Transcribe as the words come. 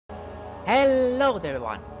Hello there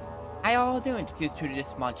everyone! How y'all doing? This is truly the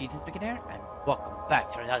Small Jesus Beginner, and welcome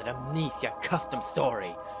back to another Amnesia custom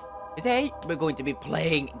story. Today, we're going to be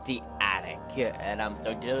playing The Attic, and I'm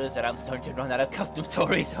starting to notice that I'm starting to run out of custom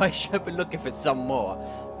stories, so I should be looking for some more.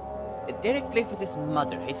 Derek lived with his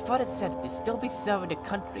mother. His father said that he'd still be serving the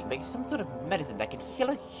country, making some sort of medicine that can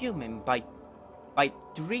heal a human by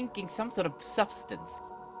drinking some sort of substance.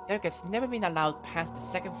 Derek has never been allowed past the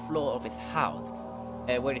second floor of his house,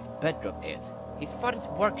 where his bedroom is. His father's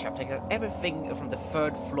workshop takes out everything from the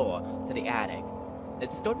third floor to the attic. The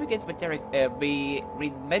story begins with Derek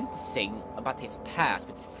reminiscing about his past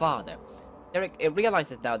with his father. Derek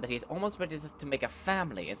realizes now that he is almost ready to make a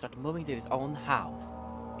family and start moving to his own house.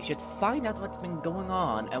 He should find out what's been going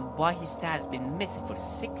on and why his dad has been missing for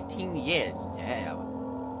 16 years. Damn.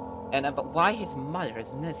 And about why his mother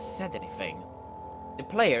has never said anything. The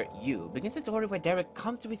player, you, begins the story where Derek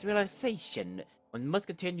comes to his realization and must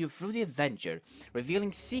continue through the adventure,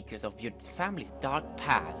 revealing secrets of your family's dark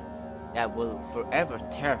past that will forever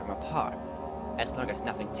tear him apart, as long as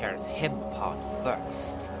nothing tears him apart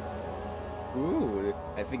first. Ooh,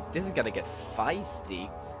 I think this is gonna get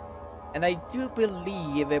feisty. And I do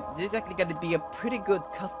believe this is actually gonna be a pretty good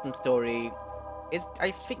custom story.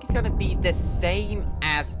 I think it's gonna be the same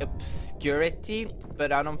as Obscurity,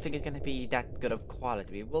 but I don't think it's gonna be that good of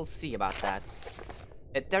quality. We'll see about that.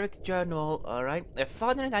 Derek's journal, alright.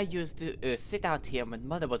 Father and I used to sit out here when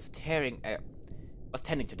mother was tending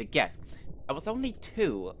to the guests. I was only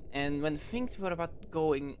 2, and when things were about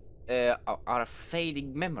going are a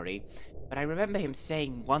fading memory, but I remember him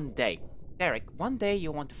saying one day, Derek, one day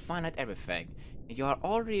you want to find out everything. You are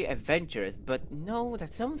already adventurous, but know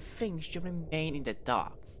that some things should remain in the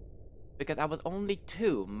dark. Because I was only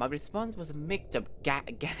 2, my response was a mix of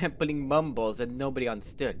gambling mumbles and nobody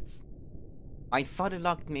understood. My father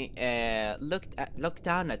looked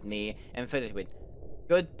down at me and finished with,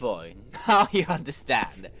 "Good boy, now you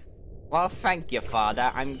understand." Well, thank you,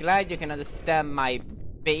 father. I'm glad you can understand my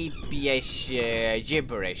babyish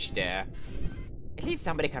gibberish there. At least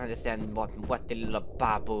somebody can understand what the little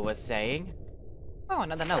babu was saying. Oh,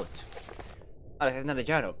 another note. Oh, there's another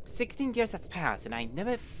journal. 16 years has passed and I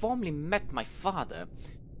never formally met my father.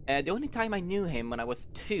 The only time I knew him when I was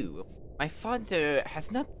 2. My father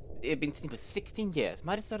has not been seen for 16 years.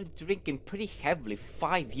 Mother started drinking pretty heavily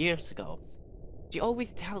 5 years ago. She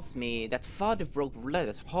always tells me that father wrote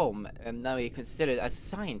letters home and now he's considered a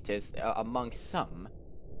scientist among some.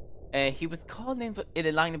 He was called in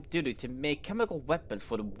the line of duty to make chemical weapons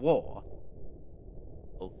for the war.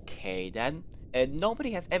 Okay then.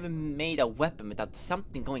 Nobody has ever made a weapon without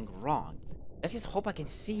something going wrong. Let's just hope I can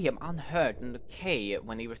see him unhurt and okay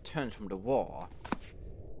when he returns from the war.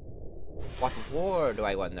 What war, do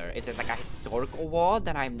I wonder? Is it like a historical war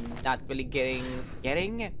that I'm not really getting?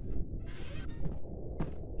 Maybe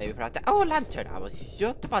perhaps oh, lantern! I was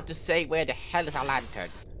just about to say, where the hell is a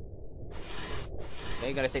lantern?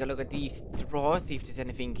 Okay, gonna take a look at these drawers, see if there's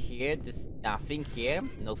anything here. There's nothing here.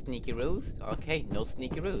 No sneaky roos. Okay, no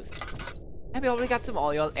sneaky roos. And we already got some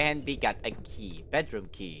oil, and we got a key. Bedroom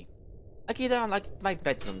key. A key that unlocks my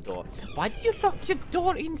bedroom door. Why did you lock your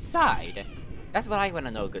door inside? That's what I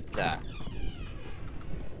wanna know, good sir.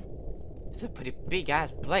 This is a pretty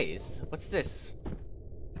big-ass place. What's this?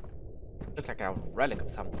 Looks like a relic of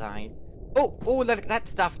some kind. Oh, look, that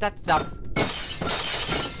stuff.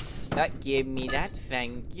 Give me that,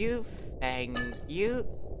 thank you.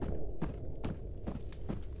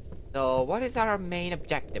 So, what is our main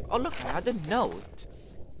objective? Oh, look, another note.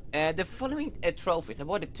 The following trophies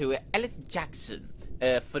awarded to Ellis Jackson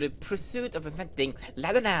for the pursuit of inventing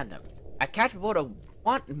laudanum. A cash reward of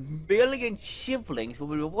 1 million shillings will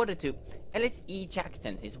be rewarded to Ellis E.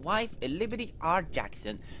 Jackson, his wife Liberty R.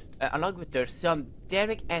 Jackson, along with their son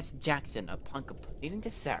Derek S. Jackson upon completing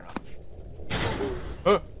the serum.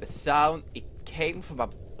 The sound, it came from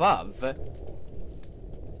above.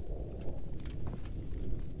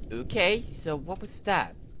 Okay, so what was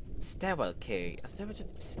that? Stairwell key. A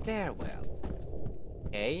stairwell.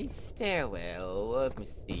 Okay, stairwell. Let me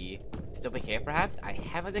see. It's over here, perhaps? I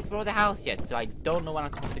haven't explored the house yet, so I don't know where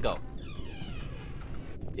I'm supposed to go.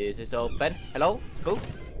 Is this open? Hello?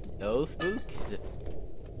 Spooks? No spooks.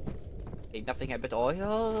 Okay, nothing here but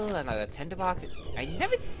oil. Another tinderbox. I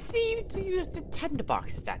never seem to use the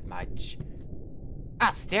tinderbox that much.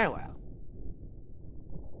 Ah, stairwell.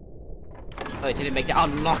 Oh, it didn't make the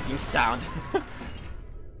unlocking sound.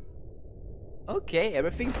 Okay,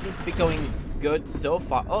 everything seems to be going good so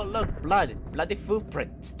far. Oh, look, blood. Bloody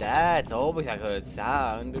footprints. That's always a good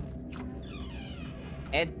sound.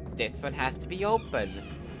 And this one has to be open.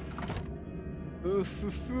 Ooh,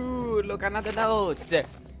 look, another note.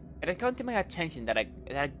 It has come to my attention that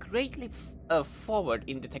a great leap forward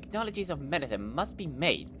in the technologies of medicine must be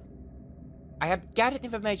made. I have gathered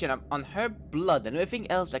information on her blood and everything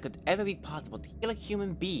else that could ever be possible to heal a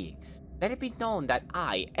human being. Let it be known that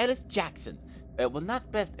I, Ellis Jackson, will not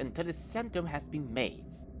rest until the centrum has been made.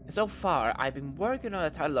 So far, I've been working on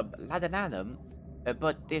the title of Laudanum,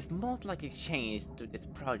 but there's most likely change to this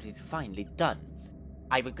project is finally done.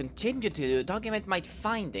 I will continue to document my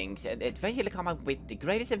findings and eventually come up with the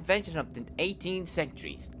greatest invention of the 18th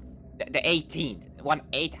centuries. The 18th.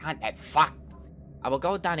 1-800. Fuck. I will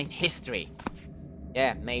go down in history.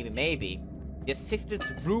 Yeah, maybe. The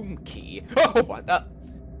assistant's room key. Oh, what the?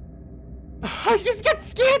 I just got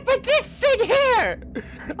scared by this thing here!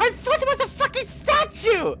 I thought it was a fucking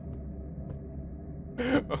statue!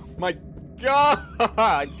 Oh my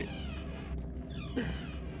god!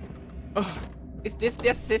 Oh, is this the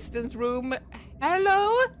assistant's room?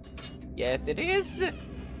 Hello? Yes, it is.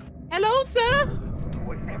 Hello, sir?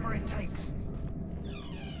 Whatever it takes.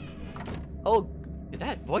 Oh, is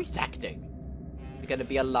that voice acting? It's gonna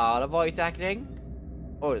be a lot of voice acting?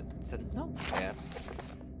 Or it's a no. Yeah.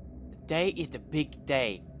 Today is the big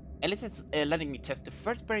day. Ellis is letting me test the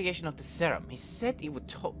first variation of the serum. He said it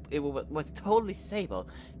was totally stable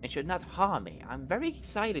and should not harm me. I'm very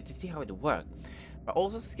excited to see how it works, but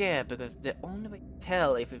also scared because the only way to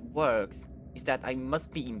tell if it works is that I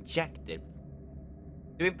must be injected.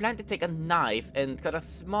 So we plan to take a knife and cut a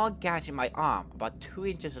small gash in my arm, about 2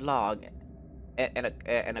 inches long and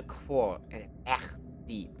a quarter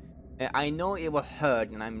deep. I know it will hurt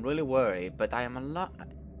and I'm really worried, but I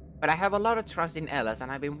have a lot of trust in Ellis,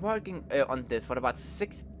 and I've been working on this for about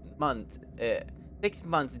 6 months. 6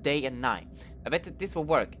 months, day and night. I bet that this will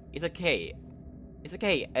work. It's okay. It's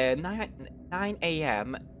okay. 9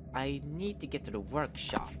 a.m. I need to get to the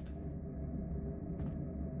workshop.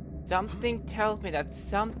 Something tells me that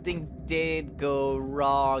something did go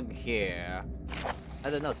wrong here. I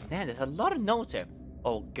don't know. Man, there's a lot of notes here.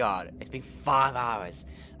 Oh god, it's been 5 hours.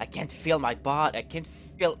 I can't feel my body. I can't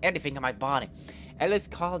feel anything in my body. Ellis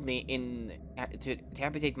called me in to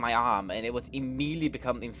amputate my arm, and it was immediately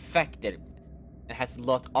become infected and has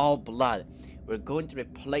lost all blood. We're going to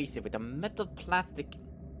replace it with a metal plastic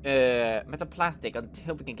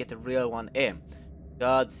until we can get the real one in.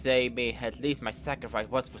 God save me, at least my sacrifice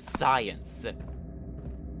was for science.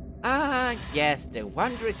 Ah, yes, the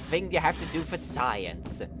wondrous thing you have to do for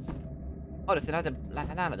science. Oh, there's another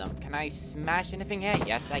Laudanum. Can I smash anything here?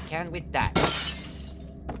 Yes, I can with that.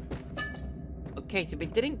 Okay, so we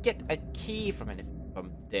didn't get a key from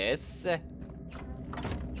this. So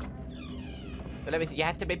let me see. You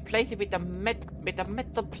have to replace it with a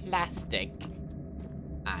metal plastic.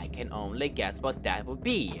 I can only guess what that would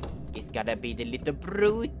be. It's gotta be the little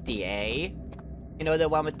Brute, eh? You know, the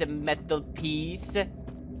one with the metal piece.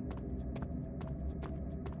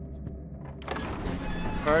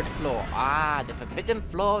 Third floor. Ah, the forbidden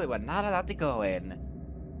floor we were not allowed to go in.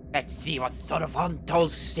 Let's see what sort of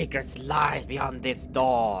untold secrets lies beyond this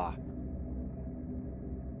door.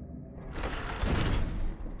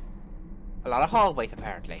 A lot of hallways,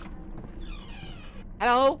 apparently.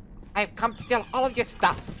 Hello? I've come to steal all of your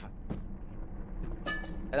stuff.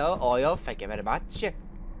 Hello, oil. Thank you very much.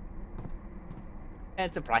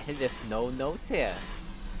 And surprisingly, there's no notes here.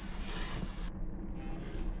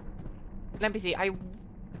 Let me see.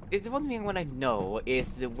 The one thing I want to know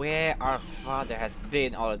is where our father has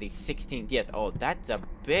been all of these 16 years. Oh, that's a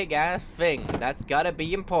big ass thing. That's gotta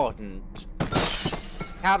be important.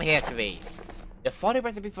 Come here to me. The 40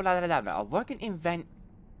 recipe for Laudanum, a working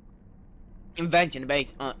invention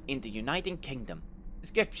based in the United Kingdom.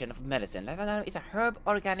 Description of medicine. Laudanum is a herb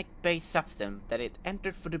organic based substance that it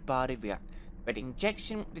entered through the body via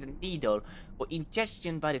injection with a needle or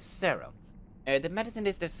ingestion by the serum. The medicine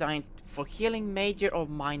is designed for healing major or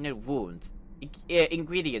minor wounds.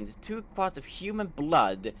 Ingredients: 2 quarts of human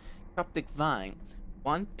blood, coptic vine,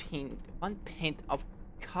 1 pint of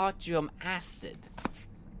cardium acid.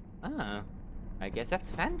 Ah, I guess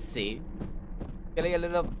that's fancy. Getting a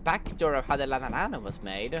little backstory of how the Laudanum was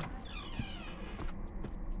made.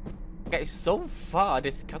 Okay, so far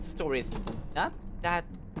this cut story is not that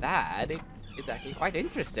bad. It's actually quite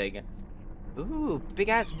interesting. Ooh, big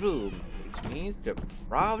ass room. Which means there are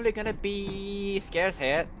probably gonna be scares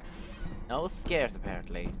here. No scares,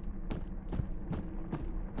 apparently.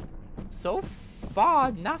 So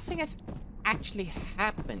far, nothing has actually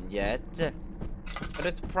happened yet. But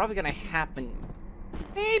it's probably gonna happen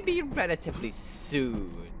maybe relatively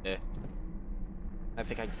soon. I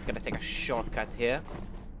think I'm just gonna take a shortcut here.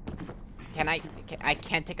 I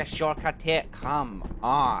can't take a shortcut here? Come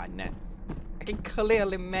on. I can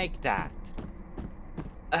clearly make that.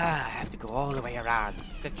 I have to go all the way around.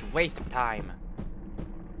 It's such a waste of time.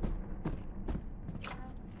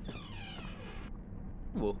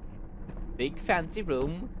 Ooh. Big fancy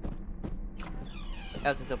room. What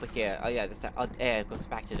else is over here? Oh yeah, this air goes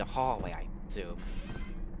back to the hallway, I assume.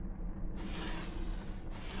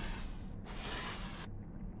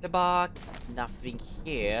 The box, nothing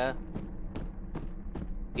here.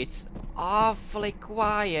 It's awfully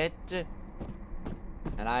quiet.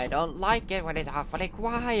 And I don't like it when it's awfully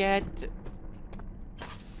quiet.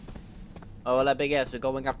 Oh, well, I guess we're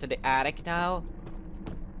going up to the attic now.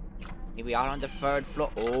 Here we are on the 3rd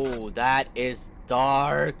floor. Oh, that is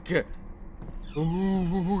dark.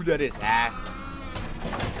 Ooh, that is awesome.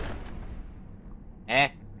 Eh?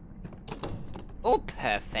 Oh,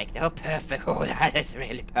 perfect. Oh, perfect. Oh, that is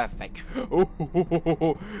really perfect.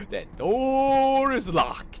 Oh, the door is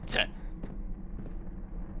locked.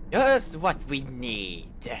 Just what we need.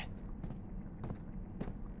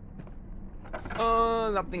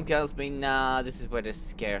 Oh, something tells me nah, this is where the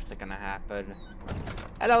scares are gonna happen.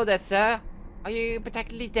 Hello there, sir. Are you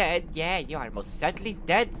particularly dead? Yeah, you are most certainly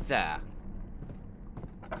dead, sir.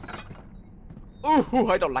 Ooh,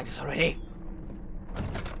 I don't like this already.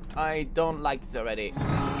 I don't like this already.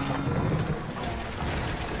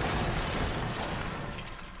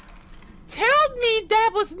 Tell me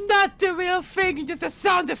that was not the real thing, just a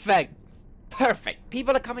sound effect. Perfect.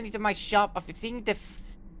 People are coming into my shop after seeing the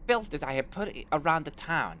filters I have put around the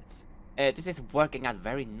town. This is working out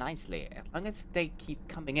very nicely. As long as they keep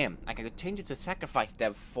coming in, I can continue to sacrifice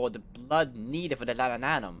them for the blood needed for the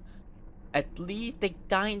Larananum. At least they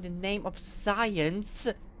die in the name of science.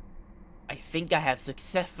 I think I have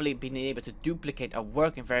successfully been able to duplicate a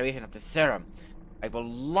working variation of the serum. I will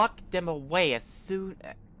lock them away soon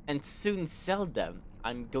sell them.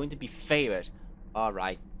 I'm going to be favored.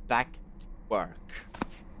 Alright, back to work.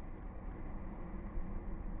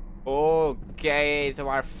 Okay, so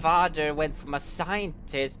our father went from a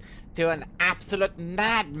scientist to an absolute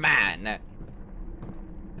madman.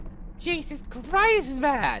 Jesus Christ,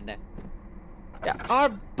 man! There are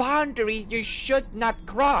boundaries you should not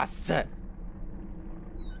cross.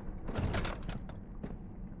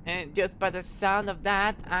 And just by the sound of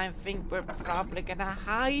that, I think we're probably gonna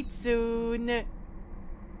hide soon.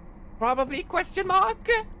 Probably, question mark?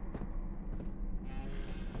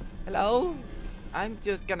 Hello? I'm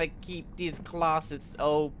just gonna keep these closets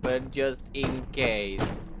open just in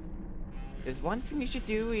case. There's one thing you should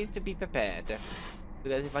do is to be prepared.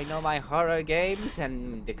 Because if I know my horror games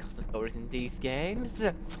and the cost of horrors in these games...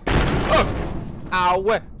 Oh!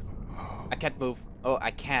 Ow! I can't move. Oh,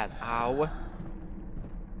 I can't. Ow.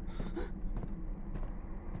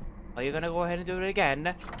 Are you gonna go ahead and do it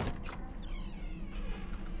again?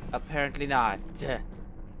 Apparently not.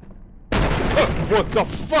 Oh, what the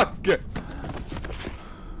fuck?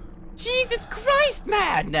 Jesus Christ,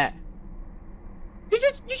 man! You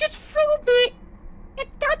just threw me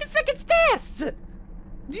down the freaking stairs!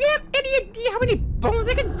 Do you have any idea how many bones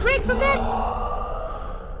I can break from that?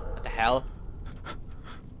 What the hell?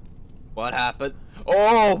 What happened?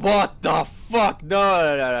 Oh, what the fuck? No.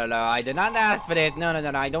 I did not ask for this. No.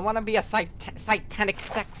 I don't want to be a satanic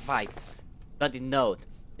sacrifice. Bloody note.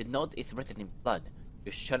 The note is written in blood.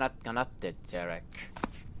 You should not gone up there, Derek.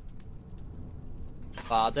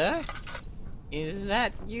 Father? Is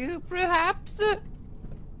that you, perhaps?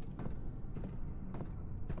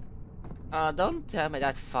 Don't tell me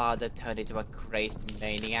that father turned into a crazy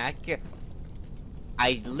maniac.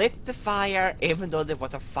 I lit the fire even though there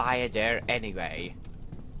was a fire there anyway.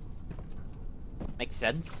 Makes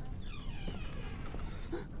sense.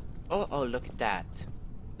 Oh, look at that.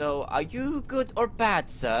 So, are you good or bad,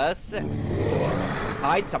 sirs?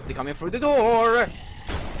 Hide something coming through the door!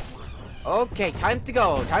 Okay, time to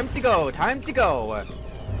go.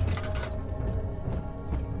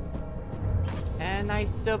 And I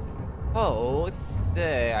suppose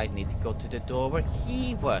I need to go to the door where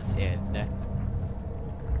he was in.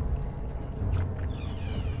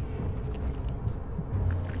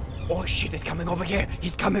 Oh shit, he's coming over here!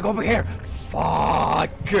 He's coming over here!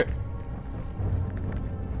 Fuck!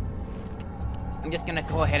 I'm just gonna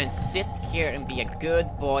go ahead and sit here and be a good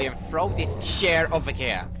boy and throw this chair over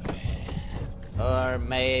here. Or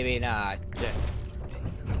maybe not.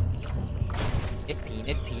 It's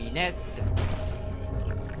penis.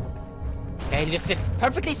 Okay, just sit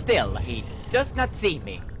perfectly still. He does not see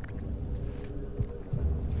me.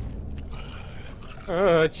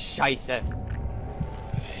 Oh, scheiße.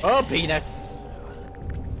 Oh, penis.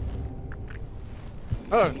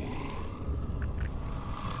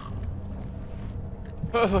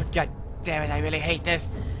 Oh, god damn it, I really hate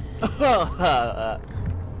this.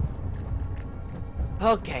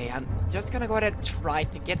 Okay, I'm just gonna go ahead and try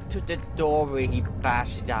to get to the door where he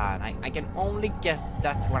bashed down. I can only guess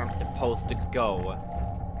that's where I'm supposed to go.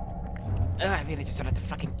 I really just wanted to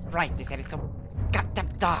fucking write this, and it's so goddamn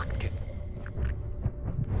dark.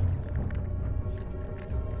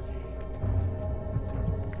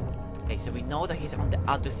 Okay, so we know that he's on the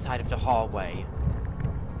other side of the hallway.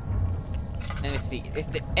 Let me see, is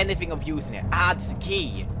there anything of use in here? Ah, it's a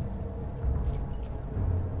key.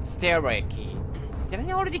 Stairway key. Did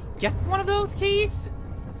I already get one of those keys?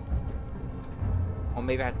 Or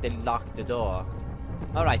maybe I have to lock the door.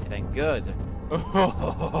 Alright then, good.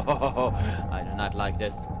 I do not like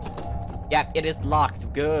this. Yeah, it is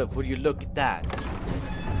locked. Good. Would you look at that?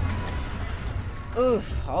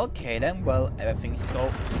 Oof. Okay then. Well, everything's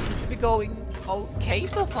seems to be going okay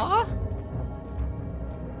so far.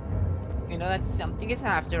 You know that something is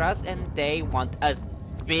after us, and they want us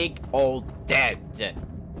big old dead.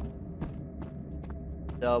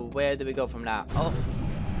 So where do we go from now? Oh,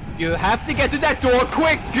 you have to get to that door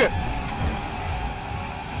quick!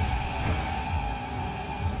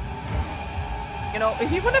 You know,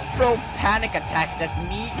 if you want to throw panic attacks at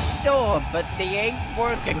me, sure, but they ain't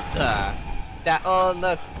working, sir. That, oh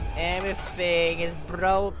look, everything is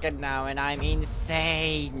broken now and I'm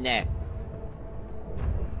insane.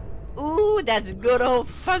 Ooh, that's good old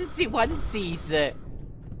fancy onesies.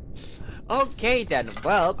 Okay then,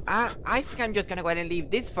 well, I think I'm just gonna go ahead and leave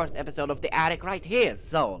this first episode of The Attic right here.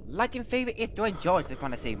 So, like and favorite if you enjoyed, so if you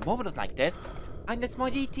wanna see more videos like this, I'm the Small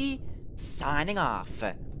GT, signing off.